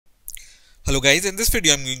Hello guys, in this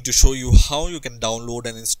video I'm going to show you how you can download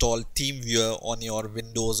and install TeamViewer on your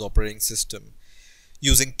Windows operating system.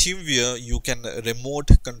 Using TeamViewer, you can remote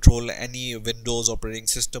control any Windows operating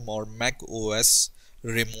system or Mac OS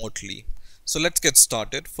remotely. So let's get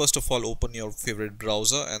started. First of all, open your favorite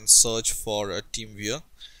browser and search for TeamViewer,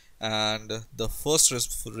 and the first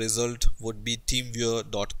result would be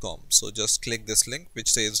teamviewer.com. So just click this link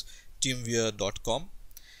which says teamviewer.com,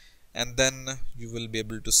 and then you will be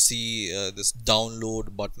able to see this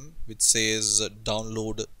download button which says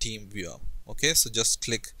download TeamViewer. Okay, so just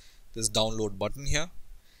click this download button here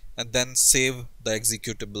and then save the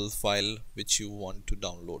executable file which you want to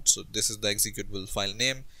download. So this is the executable file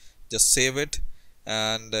name. Just save it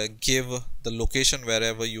and give the location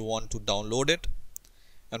wherever you want to download it,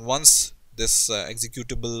 and once this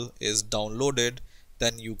executable is downloaded,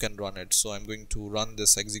 then you can run it. So I'm going to run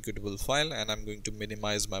this executable file and I'm going to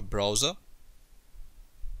minimize my browser,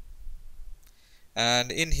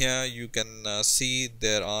 and in here you can see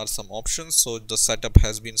there are some options. So the setup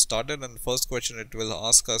has been started, and first question it will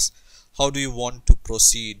ask us, how do you want to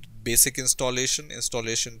proceed? Basic installation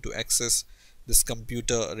to access this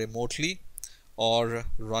computer remotely, or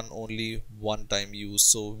run only one time use.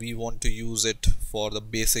 So we want to use it for the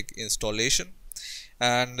basic installation.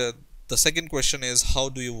 And the second question is, how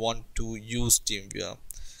do you want to use TeamViewer?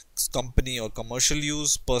 Company or commercial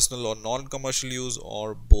use, personal or non-commercial use,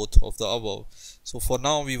 or both of the above. So for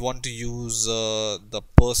now we want to use the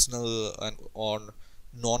personal and or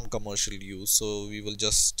non-commercial use. So we will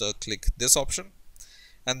just click this option,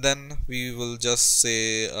 and then we will just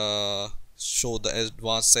say show the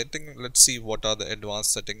advanced setting. Let's see what are the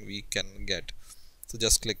advanced setting we can get. So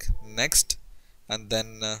just click next and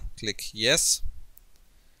then click yes,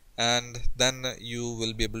 and then you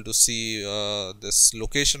will be able to see this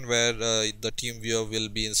location where the TeamViewer will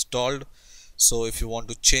be installed. So if you want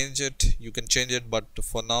to change it, you can change it, but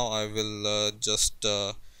for now I will just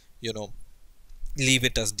leave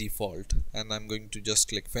it as default, and I'm going to just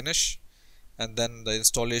click finish, and then the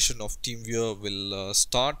installation of TeamViewer will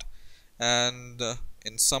start, and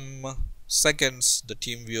in some seconds the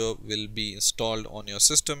TeamViewer will be installed on your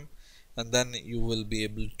system, and then you will be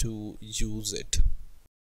able to use it.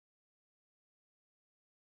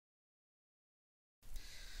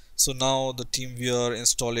 So now the TeamViewer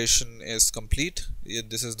installation is complete.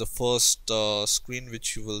 This is the first screen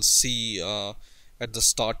which you will see at the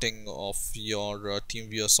starting of your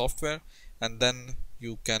TeamViewer software, and then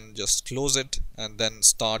you can just close it and then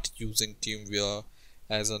start using TeamViewer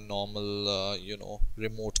as a normal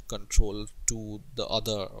remote control to the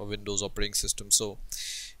other Windows operating system. So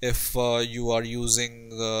if you are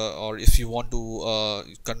using or if you want to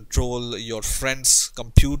control your friend's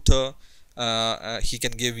computer, he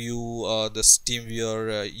can give you this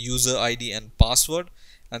TeamViewer user ID and password,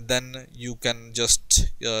 and then you can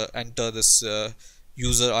just enter this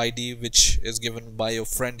user ID which is given by your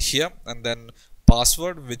friend here, and then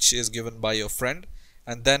password which is given by your friend,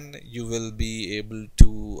 and then you will be able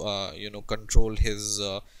to control his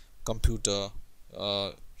computer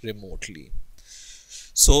remotely.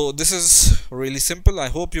 So this is really simple. I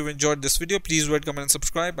hope you've enjoyed this video. Please rate, comment and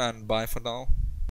subscribe, and bye for now.